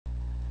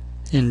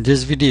In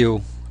this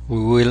video, we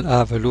will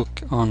have a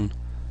look on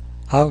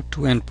how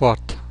to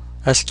import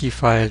ASCII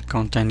file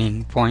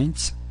containing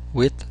points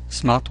with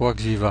SmartWorx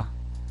Viva.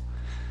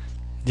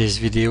 This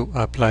video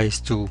applies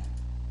to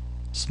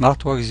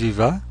SmartWorx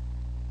Viva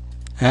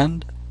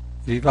and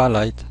Viva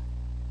Lite.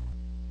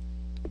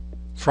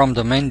 From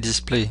the main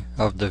display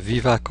of the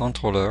Viva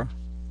controller,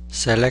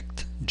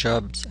 select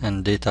Jobs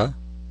and Data,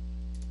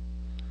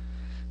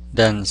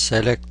 then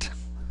select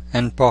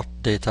Import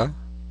Data,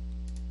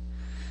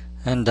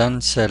 and then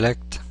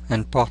select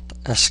Import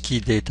ASCII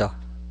Data.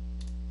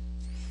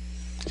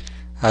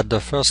 At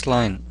the first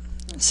line,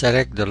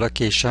 select the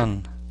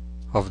location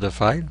of the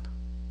file.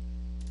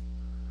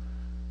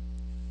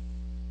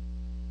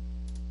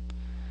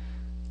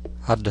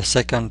 At the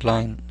second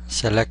line,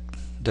 select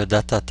the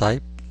data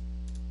type.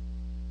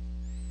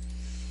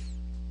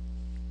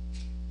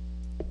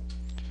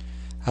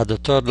 At the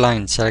third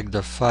line, select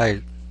the file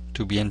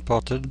to be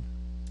imported.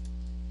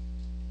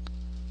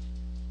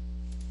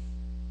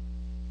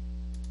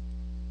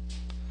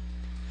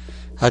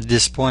 At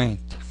this point,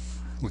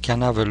 we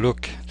can have a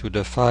look to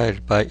the file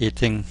by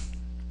hitting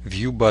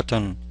View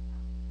button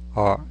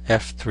or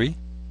F3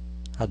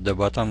 at the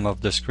bottom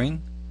of the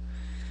screen.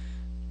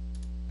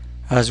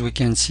 As we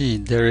can see,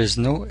 there is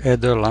no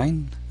header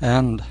line,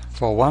 and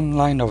for one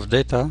line of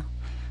data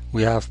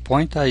we have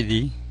point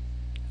ID,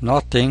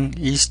 northing,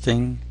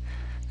 easting,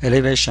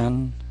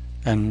 elevation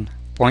and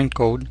point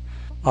code,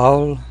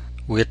 all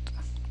with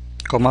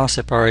comma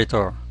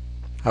separator.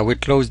 I will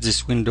close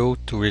this window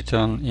to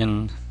return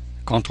in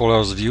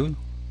controller's view.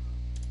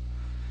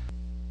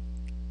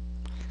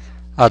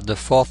 At the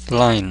fourth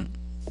line,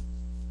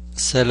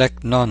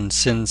 select None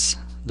since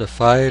the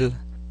file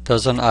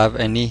doesn't have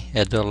any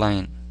header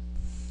line.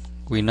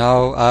 We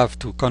now have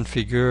to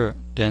configure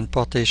the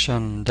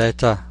importation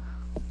data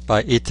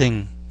by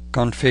hitting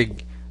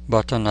Config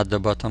button at the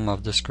bottom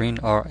of the screen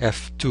or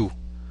F2.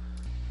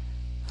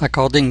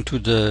 According to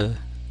the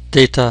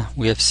data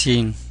we have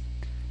seen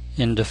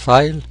in the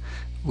file,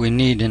 we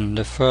need in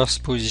the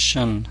first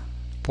position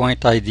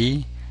point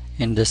ID,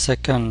 in the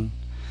second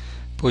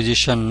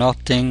position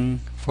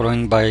northing,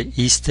 following by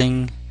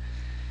easting,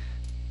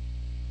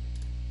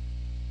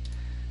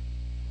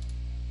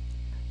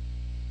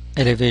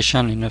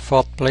 elevation in the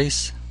fourth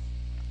place,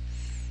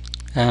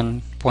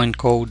 and point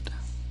code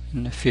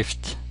in the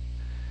fifth.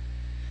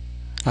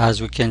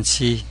 As we can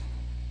see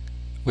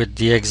with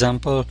the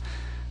example,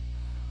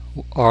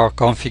 our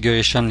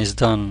configuration is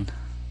done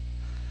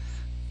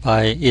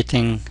by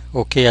hitting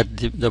OK at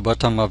the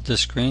bottom of the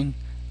screen.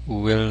 We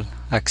will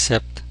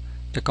accept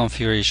the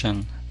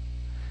configuration.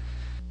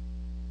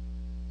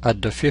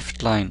 At the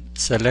fifth line,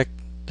 select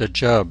the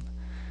job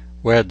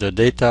where the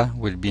data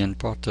will be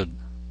imported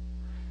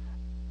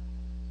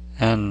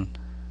and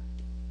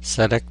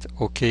select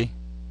OK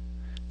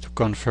to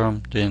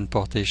confirm the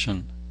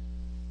importation.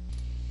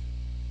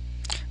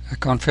 A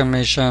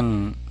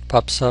confirmation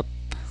pops up,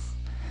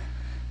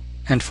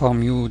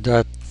 inform you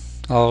that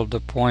all the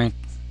points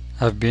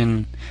have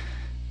been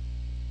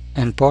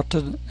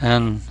imported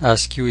and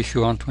ask you if you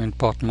want to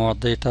import more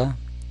data.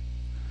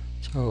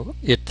 So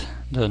hit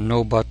the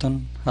No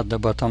button at the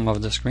bottom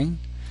of the screen,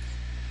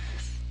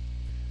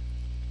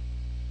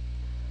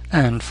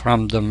 and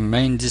from the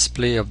main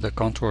display of the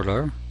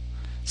controller,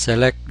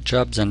 select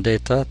Jobs and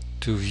Data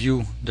to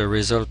view the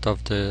result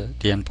of the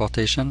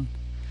importation.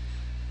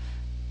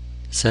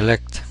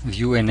 Select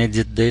View and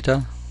Edit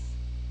Data,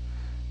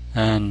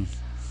 and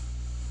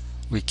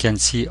we can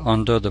see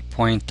under the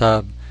Point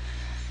tab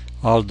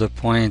all the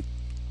point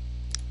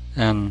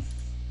and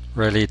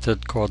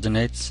related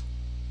coordinates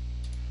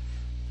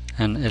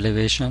and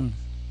elevation,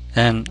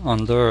 and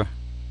under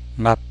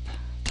Map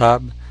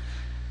tab,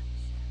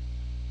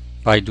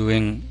 by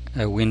doing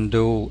a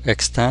window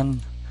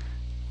extend,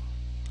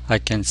 I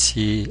can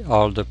see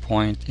all the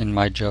points in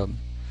my job.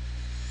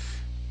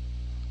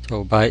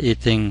 So by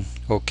hitting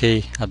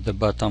OK at the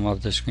bottom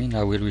of the screen,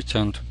 I will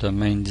return to the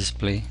main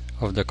display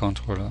of the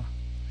controller.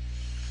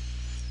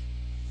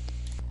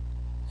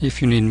 If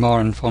you need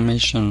more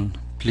information,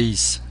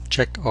 please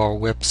check our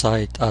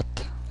website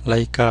at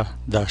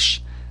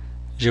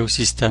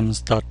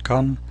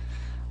leica-geosystems.com,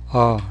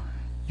 or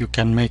you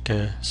can make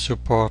a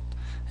support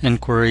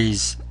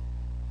inquiries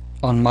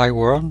on My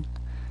World,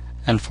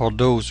 and for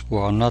those who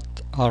are not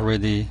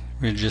already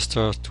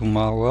registered to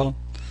My World,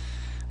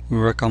 we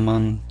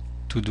recommend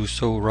to do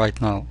so right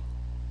now.